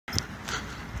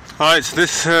Alright, so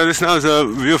this now is a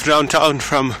view of downtown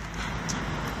from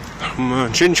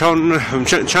Chinatown,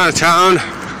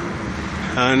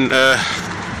 and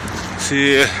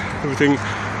see everything.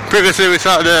 Previously we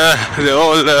saw the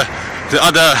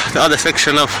other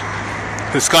section of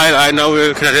the skyline. Now we're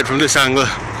looking at it from this angle.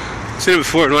 I've seen it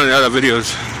before in one of the other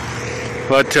videos,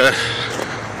 but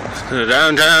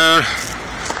downtown,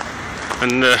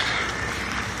 and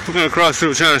we're gonna cross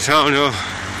through Chinatown. You know,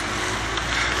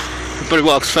 everybody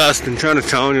walks fast in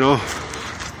Chinatown. You know,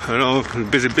 I know,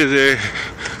 busy.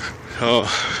 So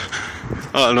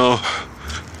I don't know.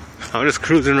 I'm just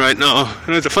cruising right now.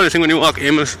 You know, it's a funny thing when you walk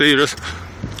aimlessly. You just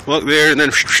walk there and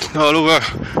then all over.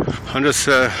 I'm just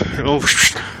again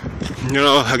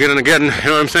and again. You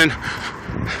know what I'm saying?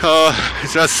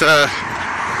 It's just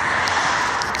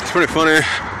it's pretty funny.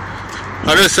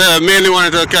 I just mainly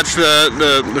wanted to catch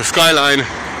the skyline.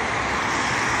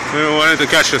 I wanted to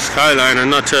catch the skyline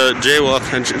and not to jaywalk.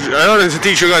 And I don't have to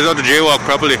teach you guys how to jaywalk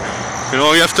properly. You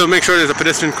know, you have to make sure there's a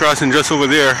pedestrian crossing just over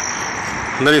there,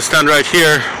 and then you stand right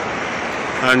here.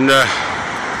 And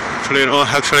actually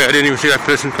I didn't even see that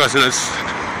pedestrian crossing. Let's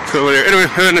go over there. Anyway,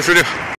 in this video.